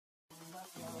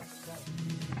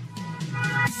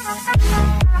So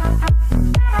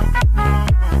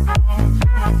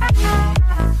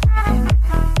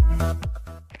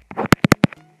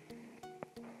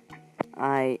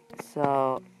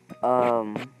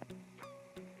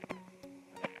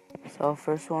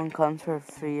first one comes for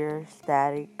Fear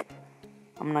Static.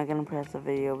 I'm not gonna press the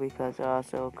video because it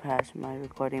also crashed my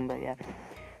recording, but yeah.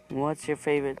 What's your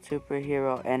favorite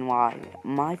superhero and why?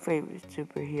 My favorite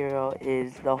superhero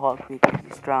is the Hulk because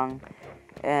he's strong,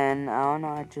 and I don't know,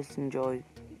 I just enjoy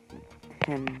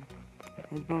his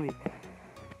movie.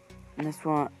 Next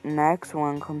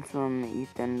one comes from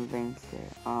Ethan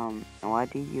Vincent. Why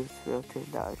do you use filters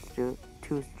that are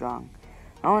too strong?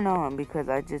 I don't know, because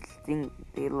I just think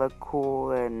they look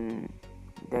cool and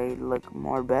they look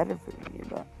more better for me,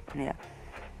 but yeah.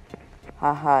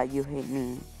 Haha, you hate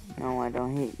me. No, I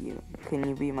don't hate you. Can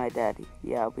you be my daddy?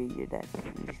 Yeah, I'll be your daddy.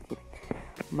 I'm just kidding.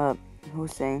 But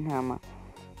Hussein Hama,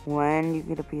 when you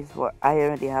get a PS4, I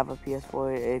already have a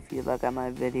PS4. If you look at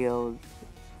my videos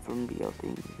from BLT,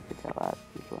 you can tell I have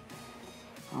a PS4.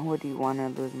 How would you want to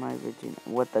lose my virginity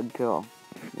with a girl?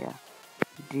 Yeah.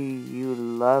 Do you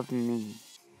love me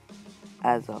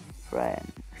as a friend?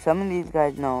 Some of these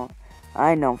guys know.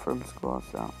 I know from school,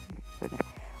 so.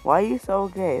 Why are you so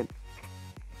gay?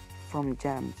 From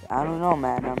Gems. I don't know,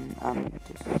 man. I'm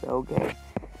just so gay.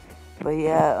 But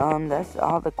yeah, that's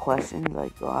all the questions I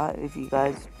got. If you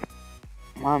guys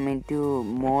want me to do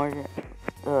more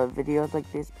videos like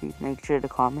this, please make sure to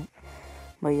comment.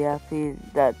 But yeah, please,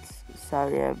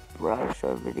 sorry I brought a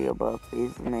short video, but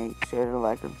please make sure to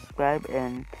like and subscribe,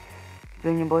 and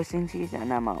bring your boy Cincy's,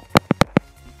 and I'm out.